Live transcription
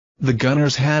The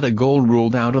Gunners had a goal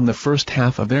ruled out in the first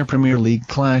half of their Premier League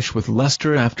clash with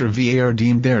Leicester after VAR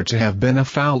deemed there to have been a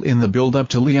foul in the build-up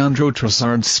to Leandro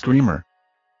Trossard's screamer.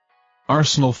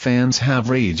 Arsenal fans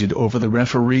have raged over the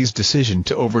referee's decision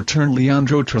to overturn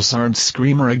Leandro Trossard's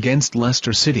screamer against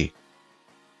Leicester City.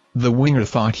 The winger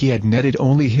thought he had netted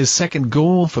only his second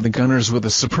goal for the Gunners with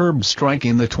a superb strike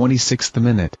in the 26th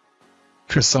minute.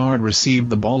 Trossard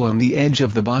received the ball on the edge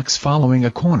of the box following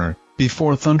a corner,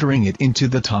 before thundering it into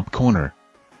the top corner.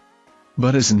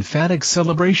 But his emphatic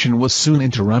celebration was soon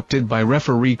interrupted by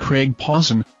referee Craig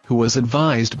Pawson, who was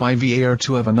advised by VAR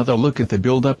to have another look at the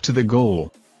build-up to the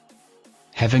goal.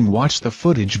 Having watched the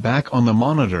footage back on the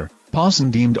monitor, Pawson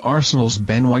deemed Arsenal's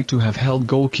Ben White to have held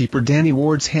goalkeeper Danny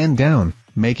Ward's hand down,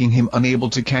 making him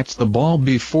unable to catch the ball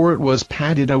before it was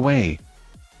padded away.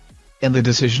 And the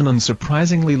decision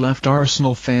unsurprisingly left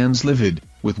Arsenal fans livid,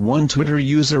 with one Twitter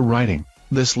user writing,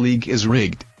 "This league is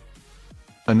rigged."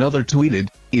 Another tweeted,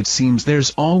 "It seems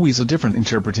there's always a different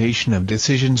interpretation of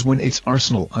decisions when it's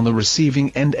Arsenal on the receiving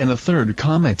end," and a third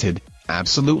commented,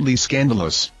 "Absolutely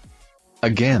scandalous."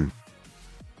 Again.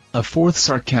 A fourth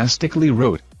sarcastically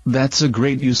wrote, "That's a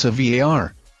great use of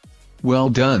VAR. Well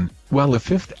done," while a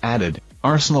fifth added,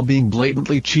 "Arsenal being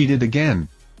blatantly cheated again."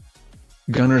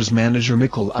 Gunners manager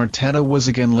Mikel Arteta was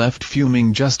again left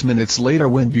fuming just minutes later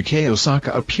when Bukayo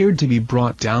Saka appeared to be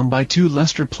brought down by two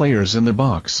Leicester players in the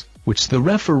box, which the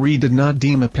referee did not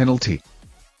deem a penalty.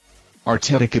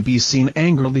 Arteta could be seen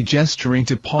angrily gesturing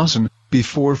to Pawson,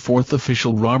 before fourth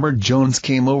official Robert Jones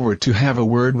came over to have a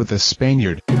word with the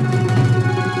Spaniard.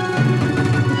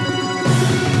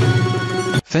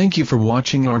 Thank you for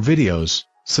watching our videos.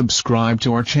 Subscribe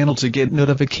to our channel to get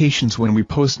notifications when we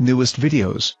post newest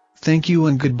videos. Thank you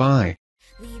and goodbye.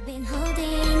 We've been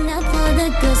holding up for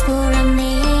the girls for a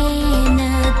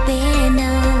minute, babe.